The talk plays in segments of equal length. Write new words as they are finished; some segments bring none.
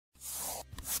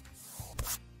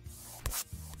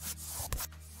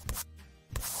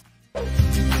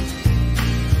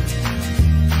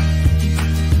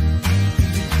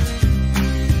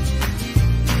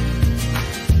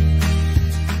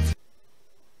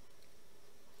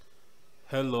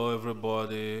Hello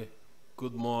everybody,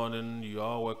 good morning, you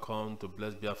are welcome to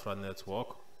Blessed Biafra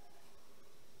Network.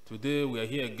 Today we are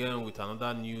here again with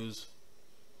another news.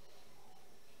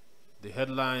 The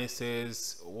headline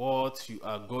says, what you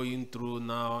are going through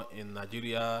now in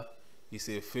Nigeria is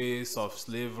a phase of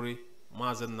slavery.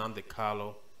 Mazi Nnamdi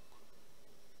Kanu,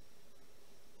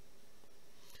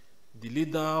 the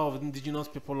leader of the indigenous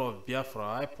people of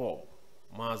Biafra, IPOB,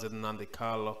 Mazi Nnamdi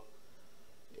Kanu,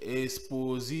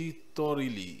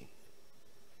 expositorily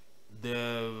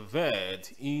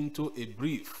delved into a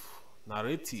brief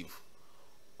narrative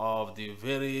of the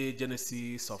very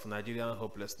genesis of Nigerian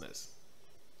hopelessness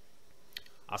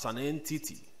as an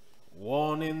entity,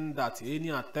 warning that any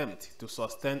attempt to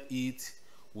sustain it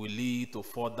will lead to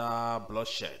further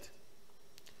bloodshed,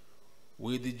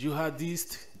 with the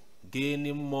jihadists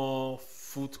gaining more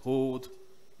foothold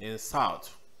in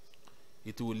South.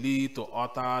 It will lead to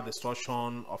utter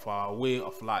destruction of our way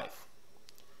of life.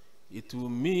 It will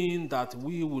mean that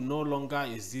we will no longer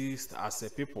exist as a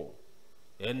people.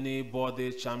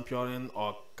 Anybody championing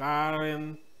or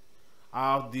carrying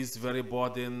out this very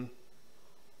burden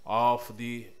of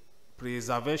the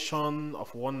preservation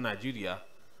of one Nigeria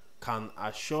I can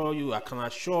assure you,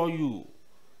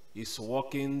 is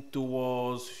working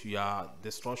towards your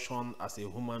destruction as a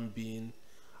human being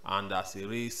and as a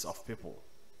race of people.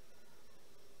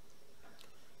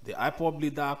 The IPOB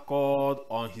leader called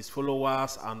on his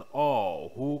followers and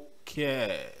all who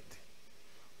cared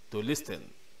to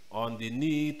listen on the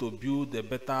need to build a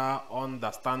better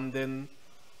understanding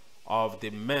of the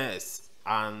mess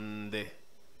and the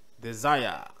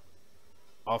desire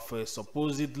of a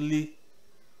supposedly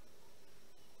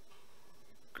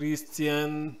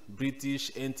Christian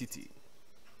British entity.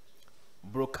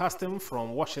 Broadcasting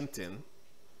from Washington,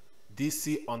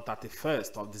 D.C. on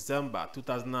 31st of December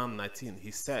 2019, he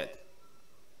said,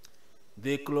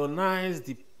 "They colonized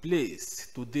the place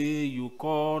today you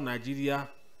call Nigeria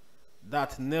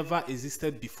that never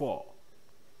existed before.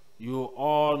 You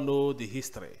all know the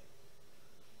history.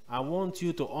 I want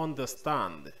you to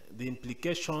understand the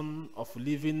implication of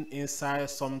living inside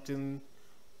something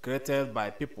created by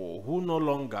people who no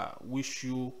longer wish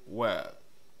you well.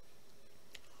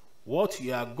 What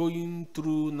you are going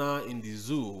through now in the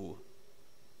zoo,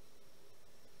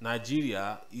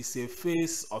 Nigeria, is a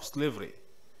phase of slavery.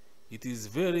 It is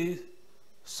very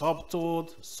subtle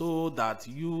so that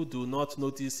you do not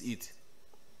notice it.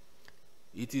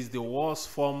 It is the worst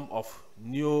form of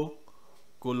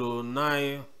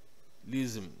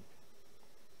neo-colonialism.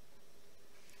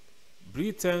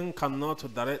 Britain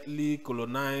cannot directly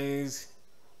colonize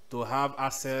to have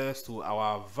access to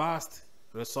our vast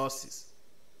resources.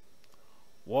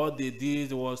 What they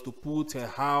did was to put a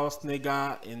house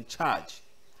nigger in charge,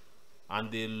 and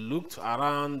they looked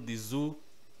around the zoo,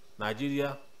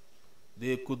 Nigeria.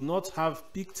 They could not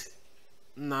have picked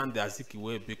Nnamdi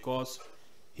Azikiwe because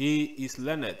he is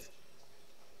learned.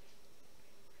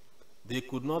 They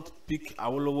could not pick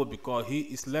Awolowo because he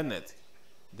is learned.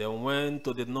 They went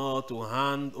to the north to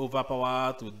hand over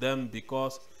power to them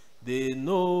because they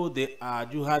know they are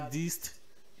jihadists.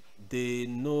 They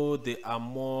know they are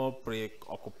more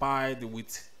preoccupied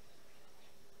with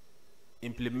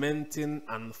implementing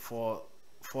and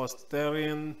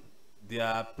fostering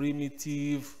their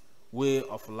primitive way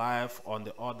of life on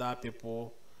the other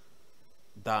people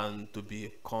than to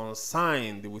be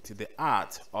consigned with the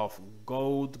art of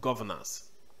good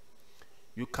governance.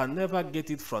 You can never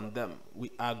get it from them.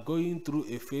 We are going through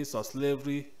a phase of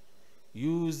slavery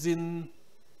using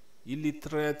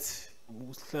illiterate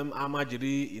Muslim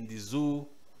imagery in the zoo,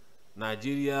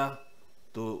 Nigeria,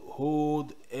 to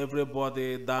hold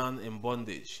everybody down in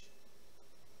bondage."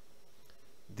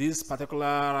 This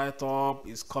particular write-up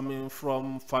is coming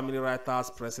from Family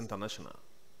Writers Press International.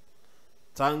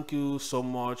 Thank you so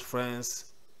much,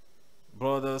 friends,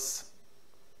 brothers.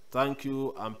 Thank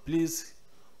you, and please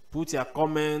put your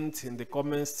comment in the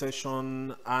comment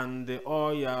section, and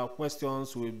all your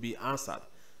questions will be answered.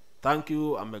 Thank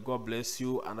you, and may God bless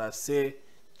you. And I say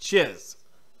cheers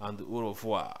and au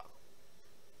revoir.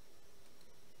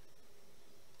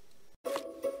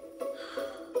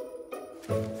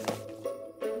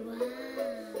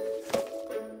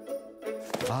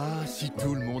 Ah, si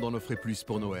tout le monde en offrait plus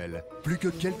pour Noël. Plus que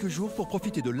quelques jours pour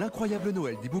profiter de l'incroyable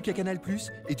Noël des bouquets Canal+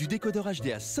 et du décodeur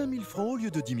HD à 5000 francs au lieu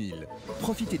de 10 000.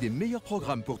 Profitez des meilleurs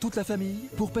programmes pour toute la famille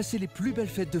pour passer les plus belles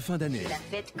fêtes de fin d'année. La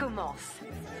fête commence.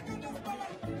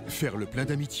 Faire le plein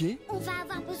d'amitié. On va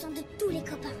avoir besoin de tous les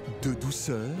copains. De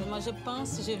douceur. Moi je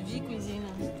pense, je vis cuisine.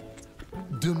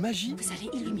 De magie. Vous allez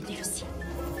illuminer le ciel.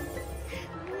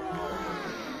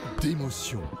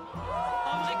 D'émotion.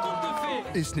 Un vrai conte de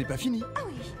fées. Et ce n'est pas fini. Ah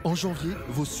oui. En janvier,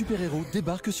 vos super-héros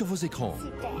débarquent sur vos écrans.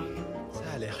 Super.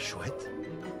 Ça a l'air chouette.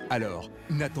 Alors,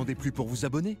 n'attendez plus pour vous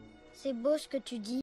abonner. C'est beau ce que tu dis.